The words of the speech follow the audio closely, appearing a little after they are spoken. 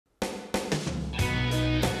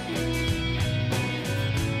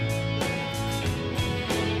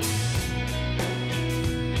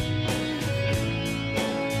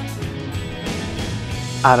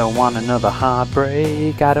I don't want another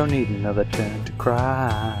heartbreak, I don't need another turn to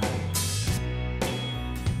cry.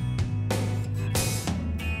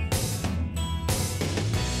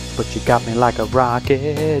 But you got me like a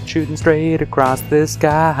rocket, shooting straight across the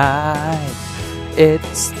sky.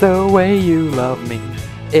 It's the way you love me,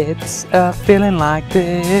 it's a feeling like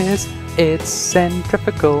this. It's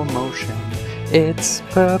centrifugal motion, it's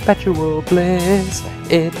perpetual bliss.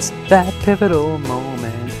 It's that pivotal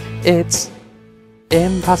moment, it's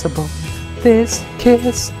impossible. This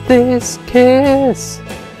kiss, this kiss,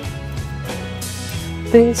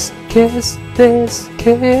 this kiss, this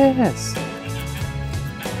kiss.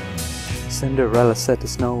 Cinderella said to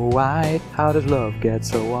Snow White, how does love get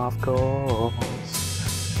so off course?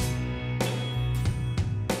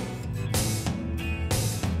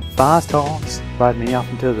 Fast horse, ride me off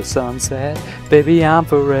into the sunset, baby I'm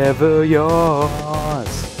forever yours.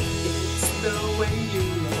 It's the way you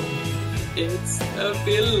love me, it's a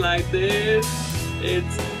feeling like this.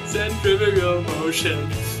 It's centrifugal motion,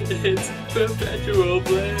 it's perpetual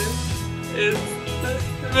bliss. It's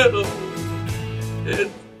pivotal,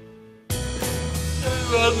 it's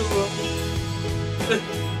impossible.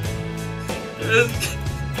 This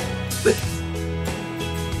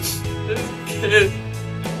kiss.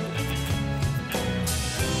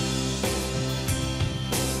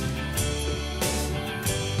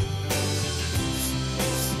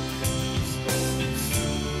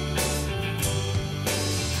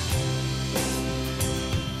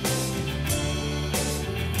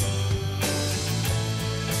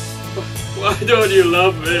 Why don't you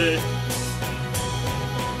love me?